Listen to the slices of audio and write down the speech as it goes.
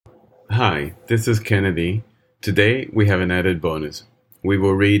Hi, this is Kennedy. Today we have an added bonus. We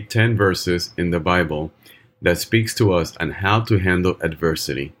will read 10 verses in the Bible that speaks to us on how to handle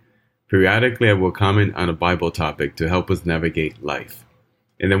adversity. Periodically I will comment on a Bible topic to help us navigate life.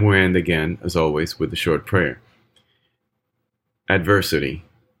 And then we'll end again, as always, with a short prayer. Adversity.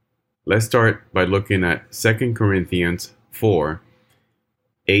 Let's start by looking at 2 Corinthians 4,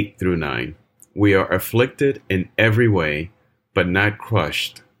 8 through 9. We are afflicted in every way, but not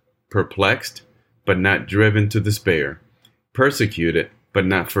crushed. Perplexed, but not driven to despair, persecuted, but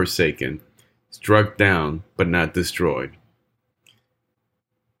not forsaken, struck down, but not destroyed.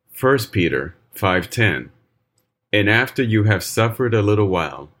 1 Peter 5:10. And after you have suffered a little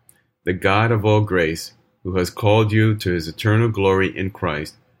while, the God of all grace, who has called you to his eternal glory in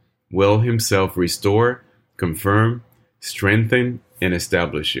Christ, will himself restore, confirm, strengthen, and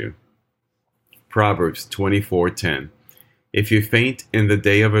establish you. Proverbs 24:10. If you faint in the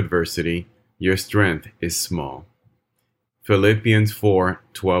day of adversity, your strength is small. Philippians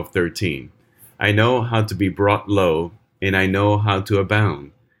 4:12-13. I know how to be brought low, and I know how to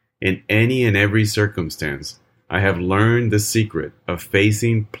abound. In any and every circumstance, I have learned the secret of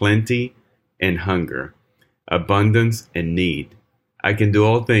facing plenty and hunger, abundance and need. I can do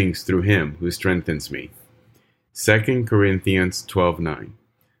all things through him who strengthens me. 2 Corinthians 12:9.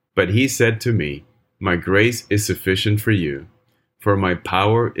 But he said to me, my grace is sufficient for you, for my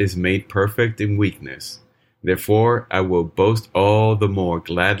power is made perfect in weakness. Therefore I will boast all the more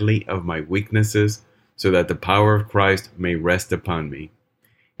gladly of my weaknesses, so that the power of Christ may rest upon me.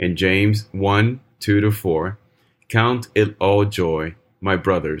 In James 1:2-4, count it all joy, my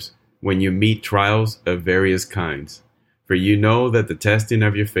brothers, when you meet trials of various kinds, for you know that the testing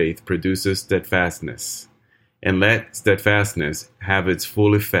of your faith produces steadfastness. And let steadfastness have its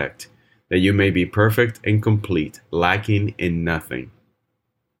full effect, that you may be perfect and complete, lacking in nothing.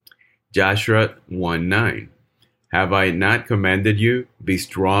 Joshua 1:9. Have I not commanded you? Be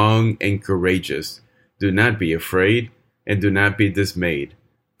strong and courageous. Do not be afraid, and do not be dismayed,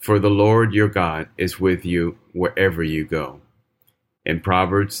 for the Lord your God is with you wherever you go. In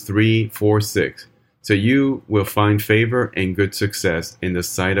Proverbs 3:4-6. So you will find favor and good success in the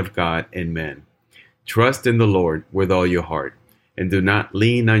sight of God and men. Trust in the Lord with all your heart, and do not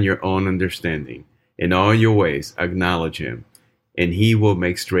lean on your own understanding. In all your ways acknowledge him, and he will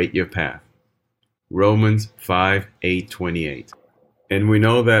make straight your path. Romans 5:8-28. And we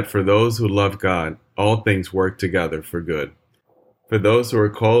know that for those who love God, all things work together for good, for those who are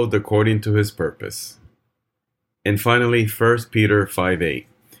called according to his purpose. And finally, 1 Peter 5:8.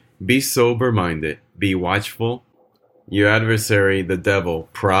 Be sober-minded, be watchful. Your adversary, the devil,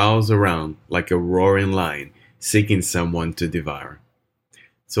 prowls around like a roaring lion, seeking someone to devour.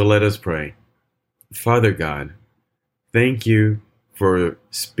 So let us pray. Father God, thank you for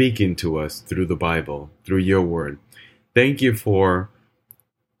speaking to us through the Bible, through your word. Thank you for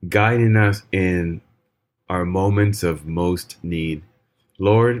guiding us in our moments of most need.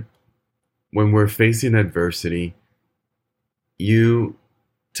 Lord, when we're facing adversity, you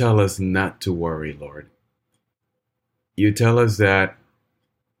tell us not to worry, Lord. You tell us that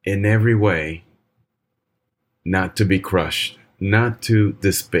in every way, not to be crushed, not to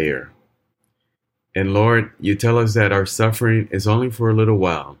despair. And Lord, you tell us that our suffering is only for a little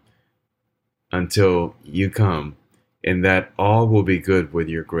while until you come, and that all will be good with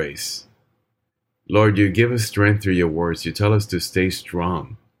your grace. Lord, you give us strength through your words. You tell us to stay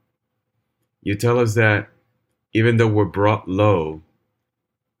strong. You tell us that even though we're brought low,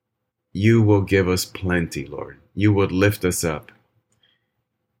 you will give us plenty, Lord. You will lift us up.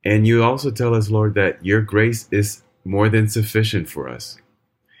 And you also tell us, Lord, that your grace is more than sufficient for us.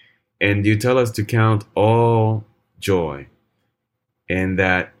 And you tell us to count all joy, and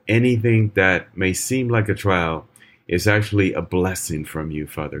that anything that may seem like a trial is actually a blessing from you,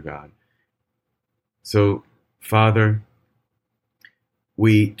 Father God. So, Father,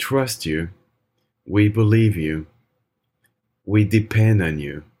 we trust you, we believe you, we depend on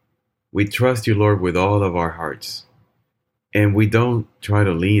you. We trust you, Lord, with all of our hearts. And we don't try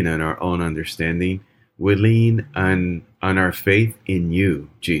to lean on our own understanding. We lean on our faith in you,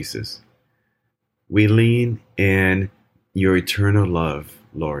 Jesus. We lean in your eternal love,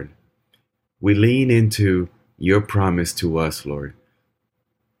 Lord. We lean into your promise to us, Lord,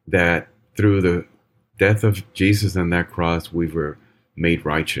 that through the death of Jesus on that cross, we were made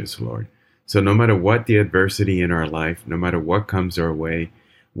righteous, Lord. So no matter what the adversity in our life, no matter what comes our way,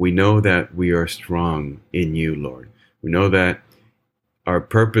 we know that we are strong in you, Lord. We know that our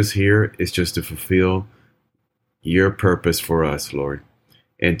purpose here is just to fulfill your purpose for us, Lord,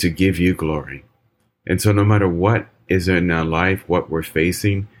 and to give you glory. And so no matter what is in our life, what we're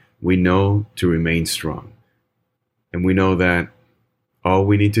facing, we know to remain strong. And we know that all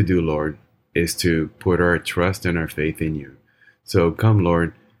we need to do, Lord, is to put our trust and our faith in you. So come,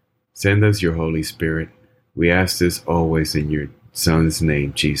 Lord, send us your Holy Spirit. We ask this always in your Son's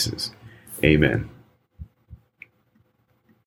name, Jesus. Amen.